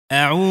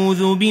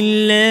أعوذ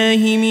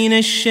بالله من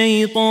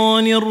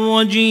الشيطان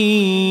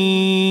الرجيم.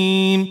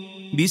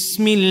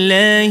 بسم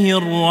الله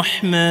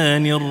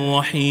الرحمن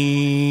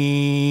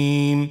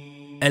الرحيم.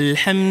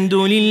 الحمد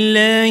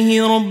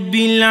لله رب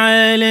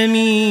العالمين،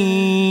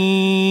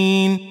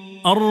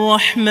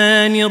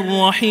 الرحمن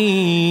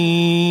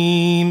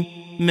الرحيم،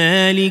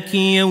 مالك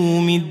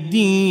يوم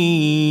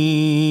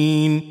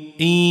الدين،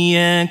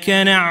 إياك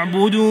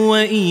نعبد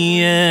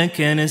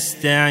وإياك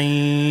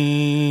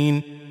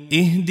نستعين،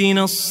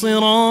 اهدنا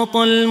الصراط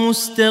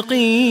المستقيم،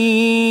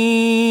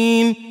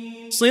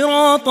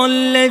 صراط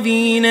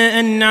الذين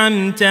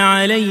أنعمت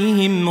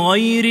عليهم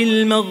غير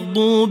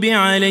المغضوب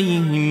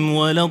عليهم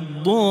ولا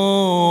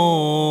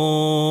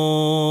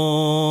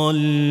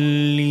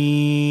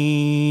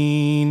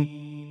الضالين.